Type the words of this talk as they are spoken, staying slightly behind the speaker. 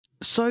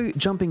So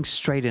jumping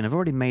straight in, I've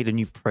already made a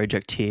new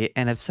project here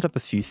and I've set up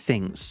a few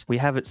things. We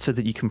have it so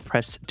that you can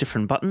press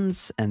different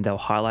buttons and they'll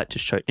highlight to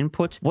show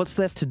input. What's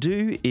left to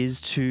do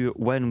is to,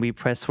 when we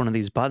press one of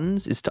these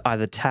buttons, is to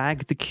either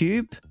tag the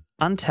cube,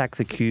 untag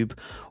the cube,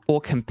 or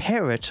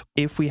compare it.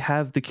 If we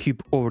have the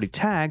cube already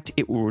tagged,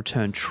 it will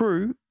return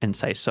true and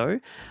say so.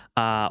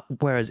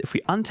 Whereas if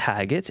we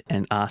untag it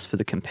and ask for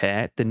the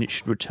compare, then it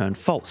should return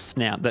false.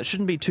 Now, that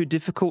shouldn't be too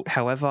difficult.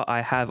 However,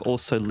 I have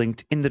also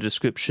linked in the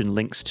description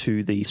links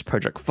to this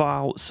project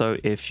file. So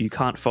if you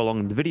can't follow along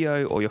in the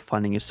video or you're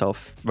finding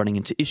yourself running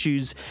into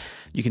issues,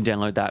 you can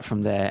download that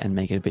from there and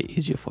make it a bit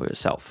easier for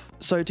yourself.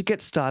 So to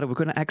get started, we're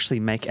going to actually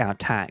make our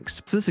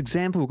tags. For this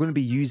example, we're going to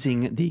be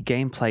using the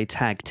gameplay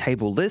tag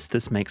table list.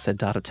 This makes a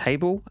data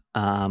table,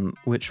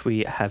 which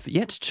we have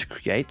yet to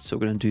create. So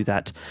we're going to do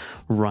that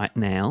right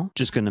now.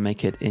 Just going to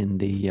make it in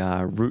the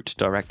root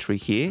directory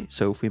here.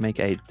 So if we make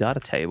a data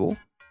table,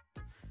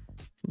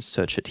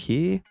 search it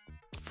here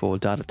for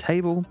data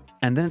table,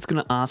 and then it's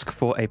going to ask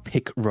for a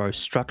pick row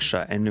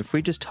structure. And if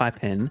we just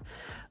type in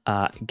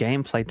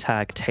gameplay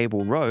tag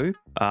table row,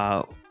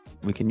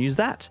 we can use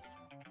that.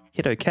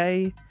 Hit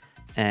OK.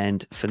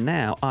 And for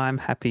now, I'm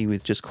happy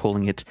with just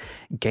calling it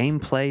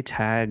gameplay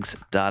tags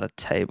data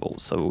table.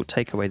 So we'll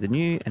take away the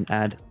new and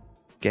add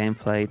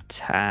gameplay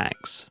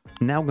tags.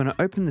 Now we're going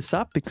to open this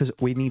up because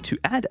we need to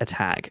add a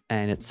tag,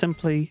 and it's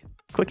simply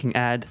clicking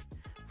add.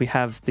 We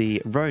have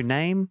the row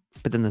name,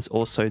 but then there's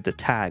also the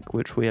tag,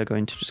 which we are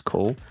going to just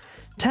call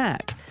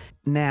tag.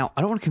 Now,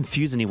 I don't want to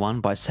confuse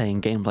anyone by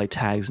saying gameplay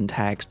tags and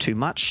tags too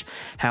much.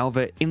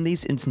 However, in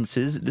these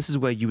instances, this is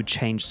where you would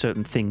change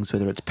certain things,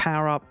 whether it's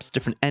power-ups,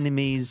 different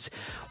enemies,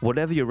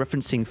 whatever you're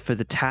referencing for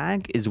the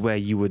tag is where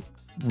you would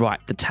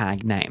write the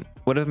tag name.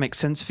 Whatever makes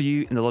sense for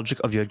you in the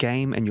logic of your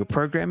game and your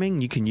programming,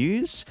 you can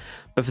use.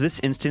 But for this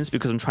instance,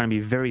 because I'm trying to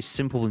be very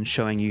simple in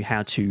showing you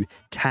how to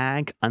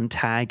tag,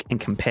 untag, and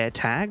compare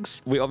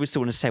tags, we obviously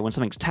want to say when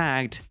something's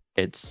tagged,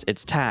 it's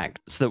tagged,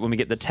 so that when we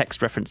get the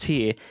text reference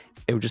here,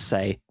 it will just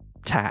say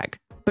tag.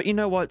 But you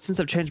know what? Since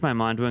I've changed my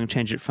mind, we're going to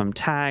change it from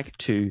tag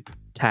to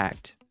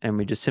tagged, and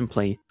we just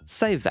simply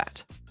save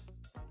that.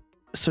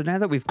 So now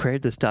that we've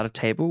created this data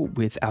table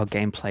with our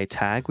gameplay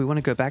tag, we want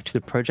to go back to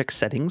the project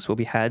settings where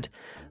we had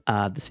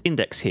this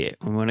index here.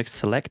 We want to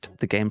select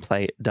the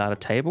gameplay data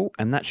table,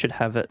 and that should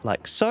have it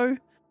like so.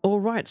 All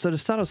right, so to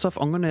start us off,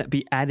 I'm going to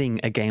be adding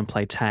a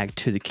gameplay tag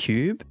to the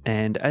cube.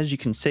 And as you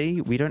can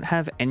see, we don't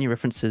have any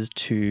references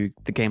to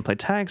the gameplay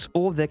tags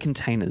or their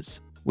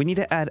containers. We need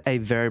to add a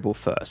variable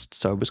first.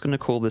 So I'm just going to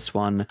call this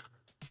one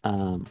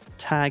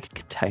tag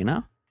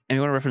container. And we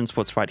want to reference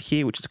what's right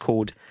here, which is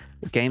called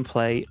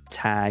gameplay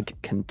tag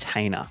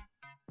container.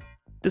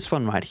 This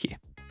one right here.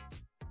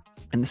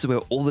 And this is where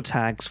all the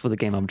tags for the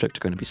game object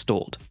are going to be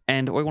stored.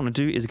 And what we want to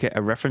do is get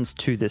a reference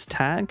to this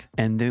tag,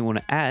 and then we want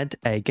to add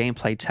a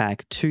gameplay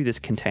tag to this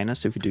container.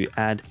 So if we do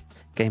add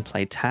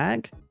gameplay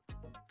tag,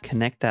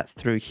 connect that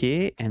through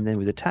here, and then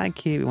with the tag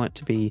here, we want it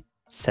to be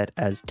set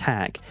as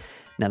tag.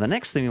 Now, the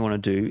next thing we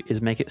want to do is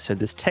make it so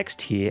this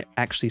text here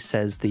actually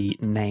says the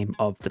name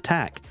of the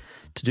tag.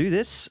 To do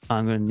this,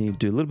 I'm going to need to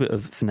do a little bit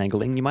of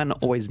finagling. You might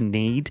not always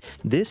need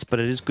this, but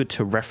it is good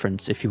to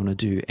reference if you want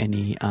to do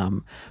any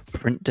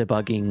print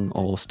debugging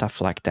or stuff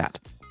like that.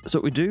 So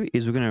what we do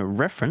is we're going to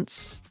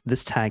reference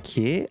this tag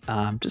here,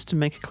 just to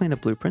make a cleaner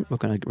blueprint. We're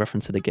going to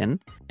reference it again,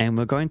 and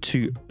we're going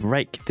to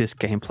break this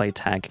gameplay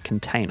tag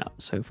container.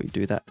 So if we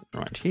do that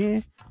right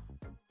here,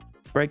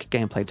 break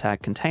gameplay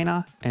tag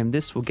container, and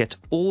this will get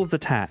all of the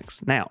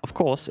tags. Now, of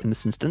course, in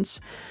this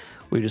instance,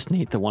 we just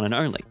need the one and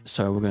only.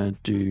 So we're going to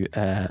do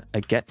a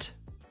get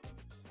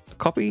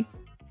copy,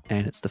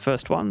 and it's the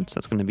first one. So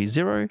that's going to be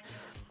 0.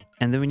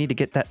 And then we need to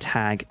get that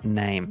tag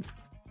name.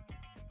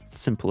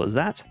 Simple as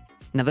that.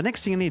 Now, the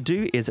next thing I need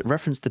to do is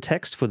reference the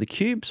text for the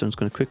cube. So I'm just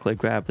going to quickly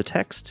grab the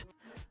text,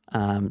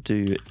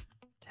 do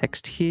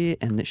text here,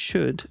 and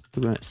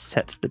we're going to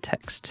set the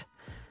text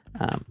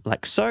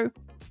like so.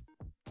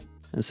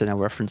 And so now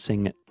we're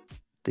referencing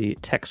the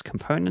text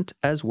component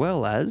as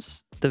well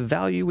as the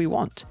value we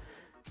want.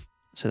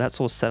 So that's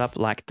all set up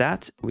like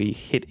that. We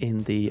hit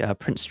in the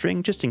print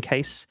string just in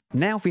case.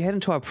 Now, if we head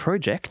into our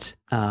project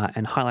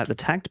and highlight the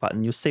tagged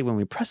button, you'll see when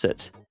we press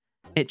it,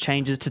 it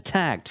changes to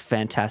tagged.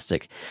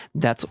 Fantastic.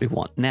 That's what we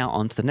want. Now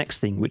on to the next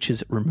thing, which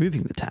is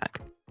removing the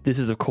tag. This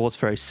is, of course,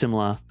 very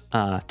similar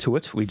to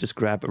it. We just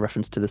grab a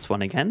reference to this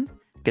one again,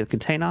 get a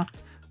container.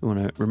 We want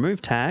to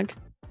remove tag,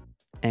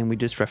 and we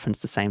just reference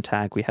the same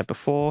tag we had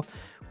before,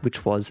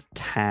 which was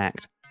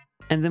tagged.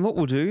 And then what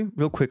we'll do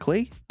real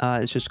quickly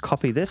is just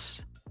copy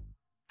this,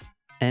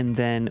 and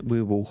then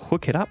we will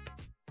hook it up,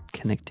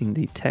 connecting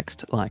the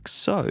text like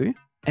so.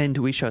 And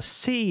we shall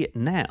see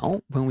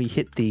now when we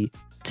hit the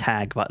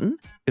tag button,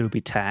 it'll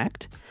be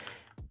tagged.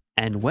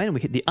 And when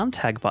we hit the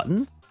untag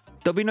button,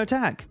 there'll be no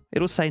tag.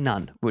 It'll say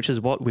none, which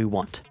is what we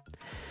want.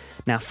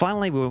 Now,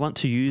 finally, we want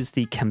to use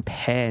the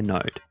compare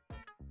node.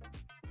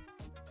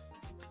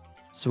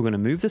 So we're going to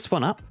move this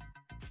one up.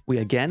 We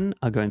again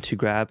are going to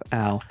grab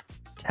our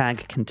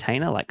tag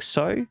container like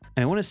so, and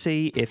we want to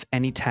see if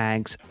any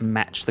tags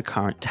match the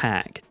current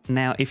tag.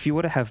 Now, if you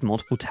were to have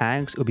multiple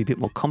tags, it would be a bit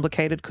more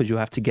complicated because you'll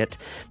have to get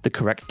the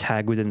correct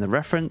tag within the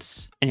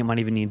reference, and you might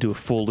even need to do a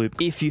for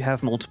loop if you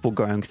have multiple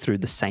going through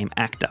the same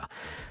actor.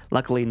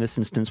 Luckily, in this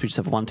instance, we just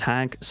have one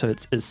tag, so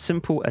it's as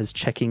simple as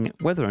checking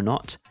whether or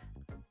not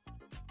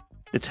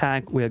the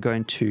tag we are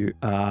going to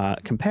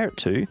compare it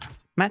to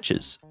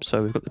matches.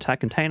 So we've got the tag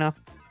container,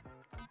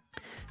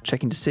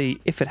 checking to see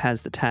if it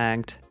has the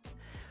tagged.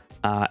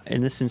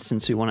 In this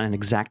instance, we want an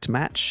exact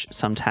match.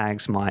 Some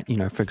tags might,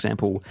 for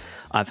example,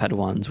 I've had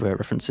ones where it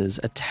references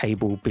a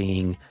table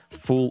being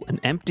full and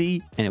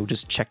empty, and it will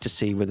just check to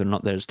see whether or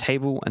not there's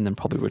table and then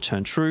probably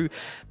return true.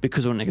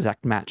 Because we want an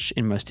exact match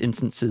in most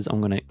instances, I'm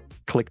going to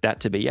click that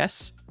to be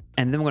yes.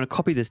 And then we're going to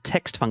copy this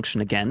text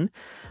function again.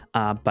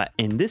 But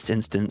in this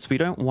instance, we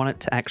don't want it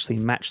to actually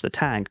match the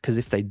tag, because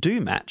if they do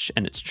match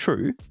and it's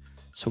true,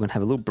 so we're going to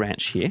have a little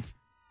branch here.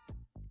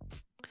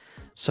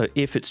 So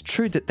if it's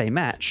true that they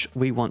match,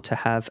 we want to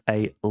have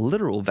a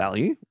literal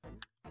value,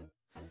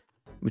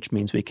 which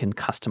means we can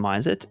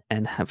customize it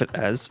and have it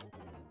as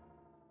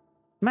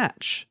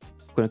match.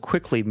 I'm going to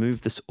quickly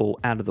move this all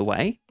out of the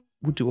way.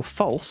 We'll do a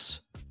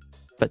false,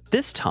 but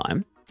this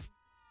time,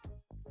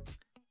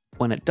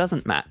 when it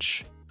doesn't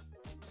match,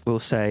 we'll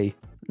say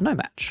no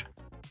match.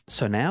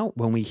 So now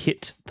when we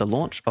hit the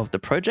launch of the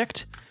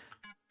project,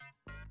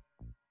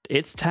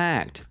 it's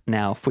tagged.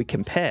 Now, if we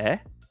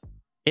compare,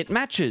 it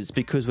matches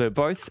because we're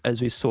both, as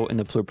we saw in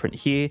the blueprint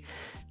here,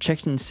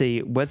 checking to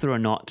see whether or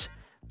not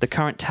the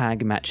current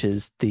tag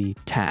matches the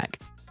tag.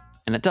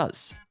 And it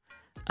does.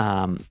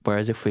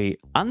 Whereas if we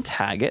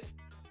untag it,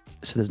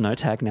 so there's no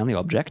tag now in the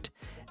object,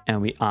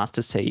 and we ask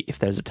to see if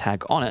there's a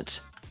tag on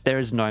it, there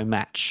is no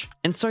match.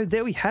 And so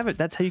there we have it.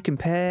 That's how you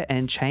compare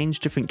and change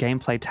different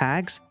gameplay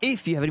tags.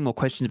 If you have any more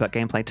questions about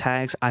gameplay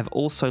tags, I've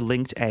also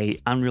linked a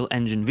Unreal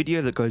Engine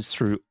video that goes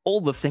through all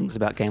the things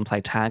about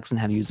gameplay tags and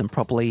how to use them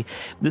properly.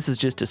 This is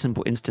just a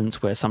simple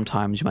instance where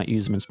sometimes you might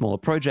use them in smaller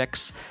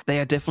projects. They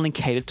are definitely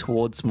catered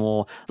towards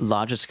more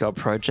larger scale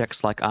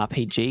projects like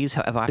RPGs.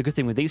 However, the good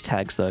thing with these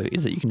tags though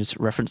is that you can just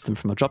reference them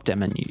from a drop-down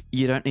menu.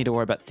 You don't need to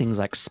worry about things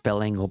like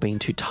spelling or being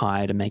too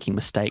tired and making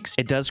mistakes.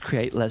 It does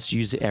create less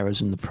user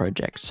errors in the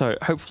project. So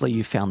hopefully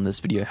you found this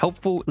video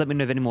helpful. Let me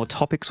know of any more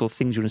topics or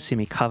things you want to see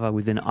me cover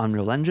within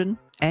Unreal Engine.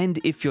 And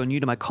if you're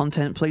new to my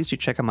content, please do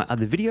check out my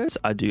other videos.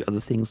 I do other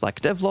things like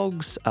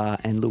devlogs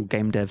and little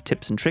game dev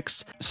tips and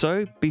tricks.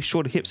 So be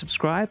sure to hit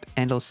subscribe,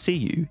 and I'll see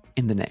you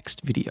in the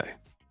next video.